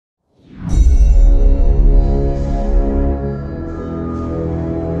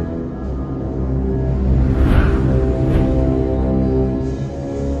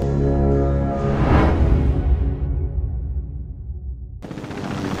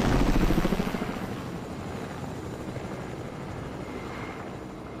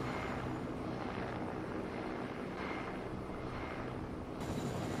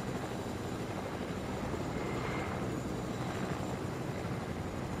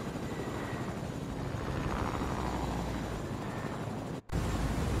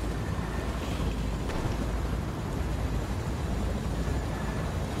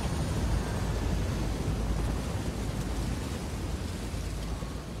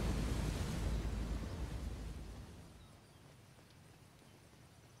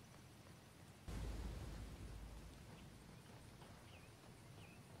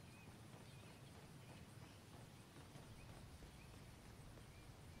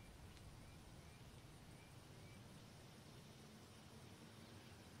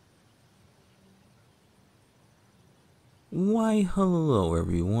Why, hello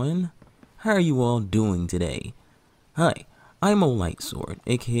everyone. How are you all doing today? Hi, I'm Light Sword,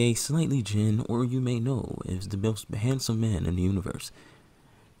 aka Slightly Jin, or you may know as the most handsome man in the universe.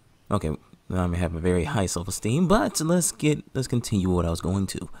 Okay, I have a very high self-esteem, but let's continue what I was going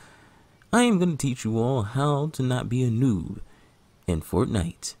to. I am going to teach you all how to not be a noob in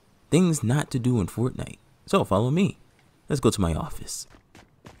Fortnite. Things not to do in Fortnite. So follow me. Let's go to my office.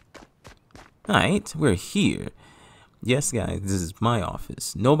 Alright, we're here. Yes, guys, this is my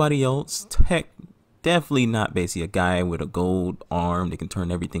office. Nobody else. Definitely not basically a guy with a gold arm that can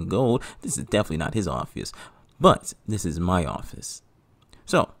turn everything gold. This is definitely not his office. But this is my office.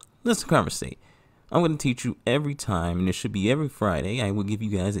 So, let's conversate. I'm going to teach you every time, and it should be every Friday. I will give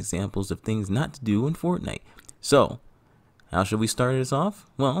you guys examples of things not to do in Fortnite. So, how should we start this off?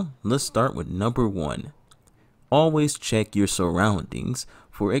 Well, let's start with number 1. Always check your surroundings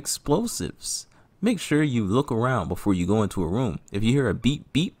for explosives. Make sure you look around before you go into a room. If you hear a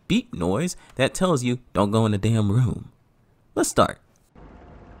beep, beep, beep noise, that tells you don't go in the damn room. Let's start.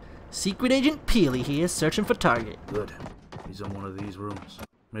 Secret Agent Peely here, searching for target. Good. He's in one of these rooms.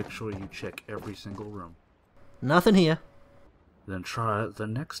 Make sure you check every single room. Nothing here. Then try the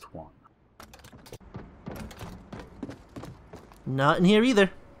next one. Not in here either.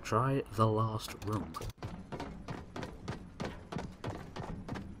 Try the last room.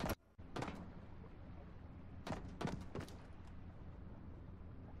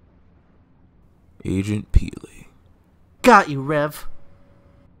 Agent Peely. Got you, Rev.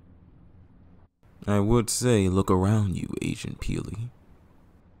 I would say look around you, Agent Peely.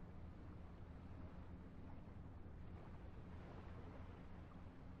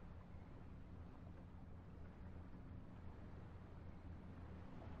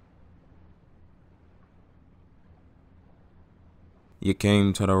 You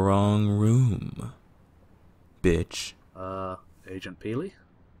came to the wrong room, bitch. Agent Peely?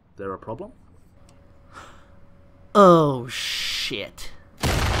 There a problem? Oh, shit.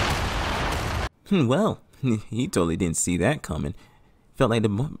 Well, he totally didn't see that coming. Felt like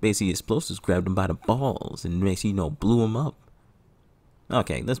the basically explosives grabbed him by the balls and basically, blew him up.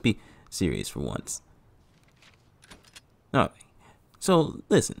 Okay, let's be serious for once. Alright, so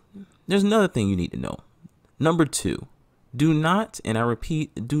listen, there's another thing you need to know. Number 2, do not, and I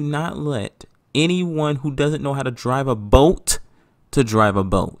repeat, do not let anyone who doesn't know how to drive a boat to drive a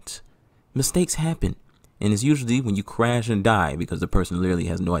boat. Mistakes happen. And it's usually when you crash and die because the person literally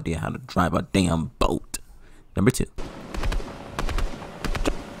has no idea how to drive a damn boat. Number 2.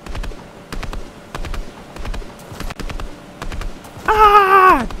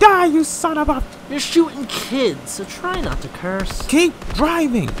 Ah! Die, you son of a... You're shooting kids, so try not to curse. Keep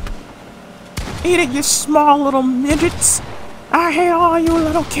driving. Eat it, you small little midgets. I hate all you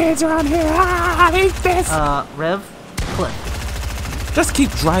little kids around here. Ah, eat this. Rev, Cliff. Just keep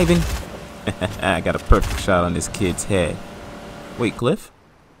driving. I got a perfect shot on this kid's head. Wait, Cliff?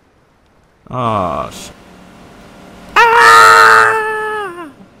 Oh, shit.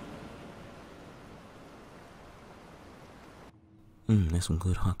 Ah! That's some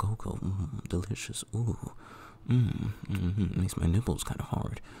good hot cocoa. Delicious. Ooh. Makes my nipples kind of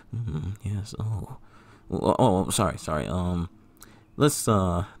hard. Yes. Oh, sorry. That's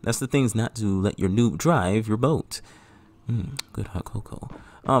the things not to let your noob drive your boat. Good hot cocoa.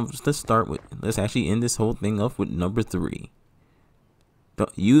 Let's actually end this whole thing up with number 3.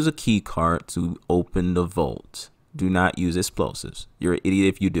 Don't use a key card to open the vault. Do not use explosives. You're an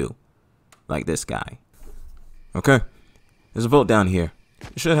idiot if you do. Like this guy. Okay. There's a vault down here.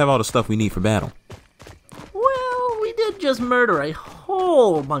 It should have all the stuff we need for battle. Well, we did just murder a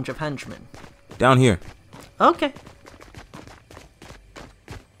whole bunch of henchmen. Down here. Okay.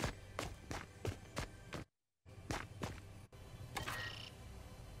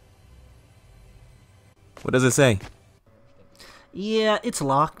 What does it say? Yeah, it's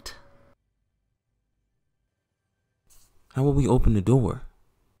locked. How will we open the door?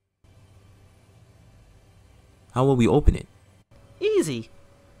 How will we open it? Easy.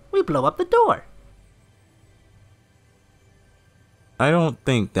 We blow up the door. I don't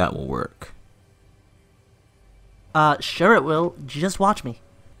think that will work. Sure it will. Just watch me.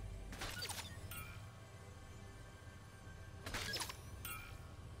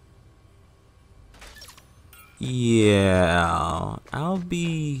 Yeah, I'll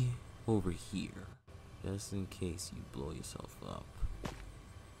be over here, just in case you blow yourself up.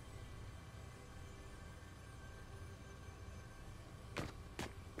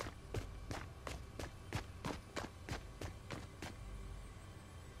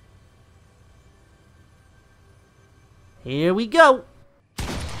 Here we go.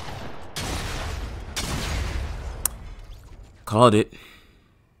 Called it.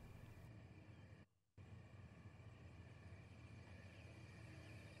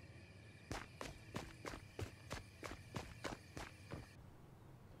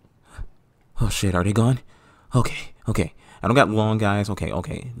 Oh shit, are they gone? Okay, okay. I don't got long, guys. Okay,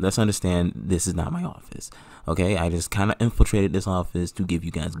 okay. Let's understand this is not my office. Okay, I just kind of infiltrated this office to give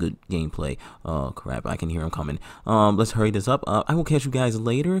you guys good gameplay. Oh crap, I can hear them coming. Let's hurry this up. I will catch you guys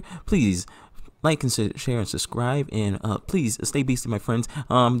later. Please like and share and subscribe, and please stay beastie, my friends.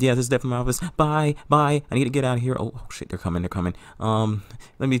 Yeah, this is definitely my office. Bye, bye. I need to get out of here. Oh shit, they're coming. They're coming.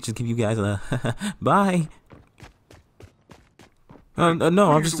 Let me just give you guys a bye.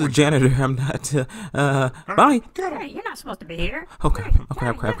 No, I'm just a janitor. I'm not, bye. Hey, you're not supposed to be here. Oh crap, oh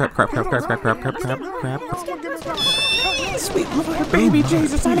crap, crap, crap, crap, crap, crap, crap, crap, crap, crap, crap. Sweet Lord, baby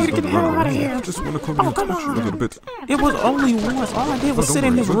Jesus, I need to get the hell out of here. I just want to come and touch you a little bit. It was only once. All I did was sit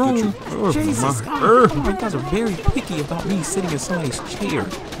in this room. Jesus, God, you guys are very picky about me sitting in somebody's chair.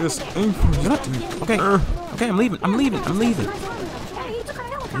 This ain't for nothing. Okay, okay, I'm leaving.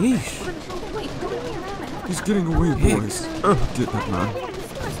 Yeesh. He's getting away, boys. Get that man.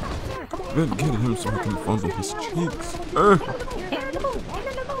 Then get him so I can fondle his cheeks.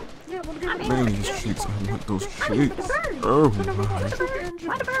 Mainly his cheeks. I want those cheeks. Oh my.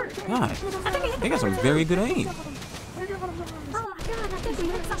 God, they got some very good aim.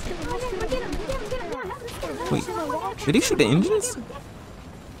 Wait, did he shoot the engines?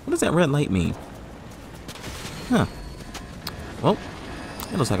 What does that red light mean? Huh. Well,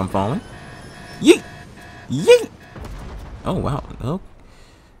 it looks like I'm falling. Yeet! Yeet! Oh, wow. Oh.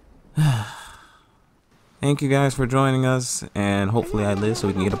 Thank you guys for joining us, and hopefully I live so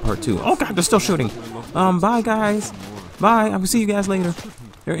we can get a part 2. Oh god, they're still shooting. Bye guys. Bye. I will see you guys later.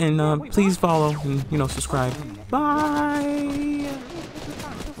 And please follow and subscribe. Bye.